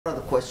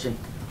Another question.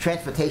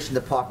 Transportation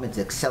Department is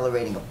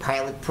accelerating a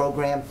pilot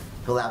program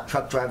to allow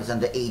truck drivers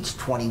under age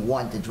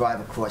 21 to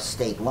drive across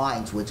state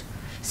lines, which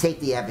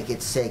safety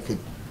advocates say could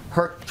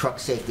hurt truck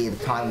safety at a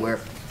time where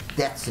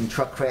deaths in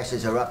truck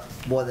crashes are up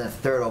more than a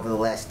third over the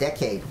last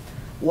decade.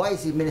 Why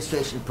is the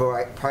administration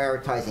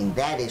prioritizing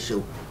that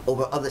issue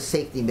over other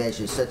safety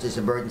measures such as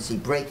emergency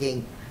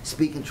braking,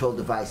 speed control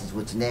devices,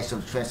 which the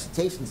National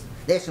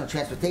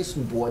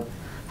Transportation Board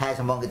has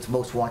among its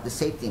most wanted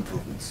safety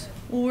improvements?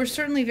 Well, we're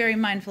certainly very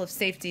mindful of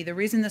safety. The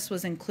reason this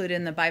was included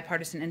in the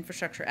Bipartisan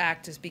Infrastructure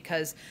Act is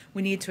because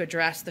we need to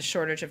address the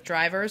shortage of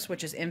drivers,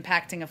 which is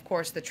impacting, of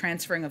course, the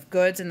transferring of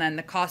goods and then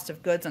the cost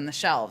of goods on the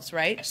shelves,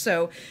 right?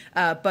 So,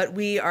 but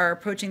we are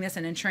approaching this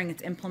and ensuring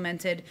it's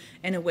implemented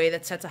in a way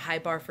that sets a high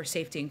bar for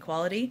safety and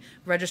quality.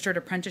 Registered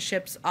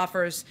Apprenticeships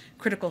offers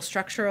critical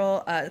structure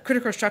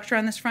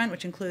on this front,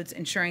 which includes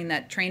ensuring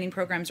that training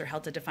programs are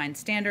held to defined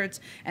standards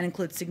and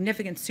includes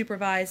significant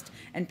supervised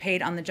and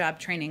paid on-the-job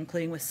training,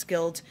 including with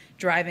skilled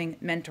driving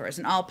mentors.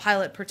 And all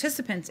pilot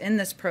participants in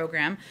this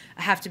program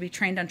have to be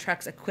trained on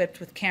trucks equipped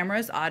with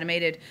cameras,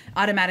 automatic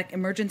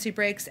emergency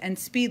brakes, and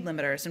speed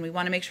limiters. And we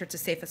want to make sure it's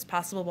as safe as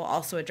possible while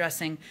also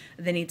addressing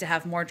the need to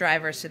have more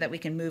drivers so that we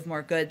can move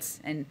more goods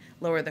and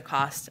lower the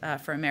cost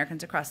for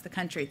Americans across the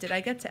country. Did I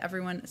get to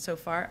everyone so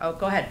far? Oh,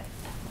 go ahead.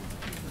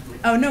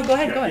 Oh, no, go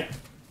ahead.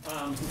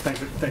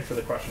 Thanks for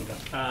the question,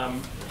 Jeff.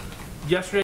 Yesterday,